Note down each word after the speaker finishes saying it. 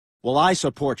Well, I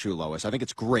support you, Lois. I think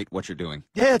it's great what you're doing.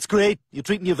 Yeah, it's great. You're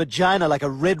treating your vagina like a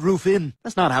Red Roof Inn.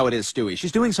 That's not how it is, Stewie.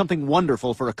 She's doing something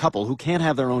wonderful for a couple who can't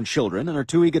have their own children and are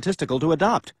too egotistical to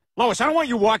adopt. Lois, I don't want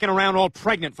you walking around all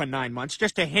pregnant for 9 months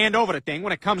just to hand over the thing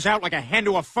when it comes out like a hen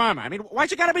to a farmer. I mean,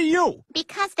 why's it gotta be you?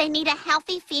 Because they need a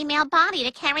healthy female body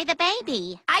to carry the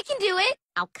baby. I can do it.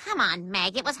 Oh, come on,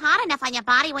 Meg. It was hard enough on your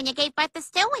body when you gave birth to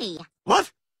Stewie.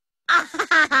 What?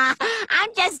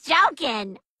 I'm just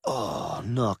joking. Oh,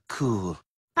 not cool.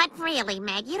 But really,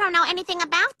 Meg, you don't know anything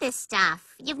about this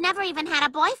stuff. You've never even had a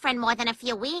boyfriend more than a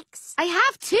few weeks. I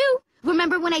have too.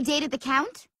 Remember when I dated the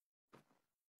Count?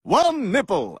 1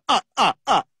 nipple,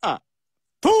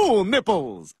 2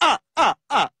 nipples,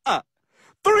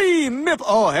 3 nip.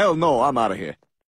 Oh, hell no, I'm out of here.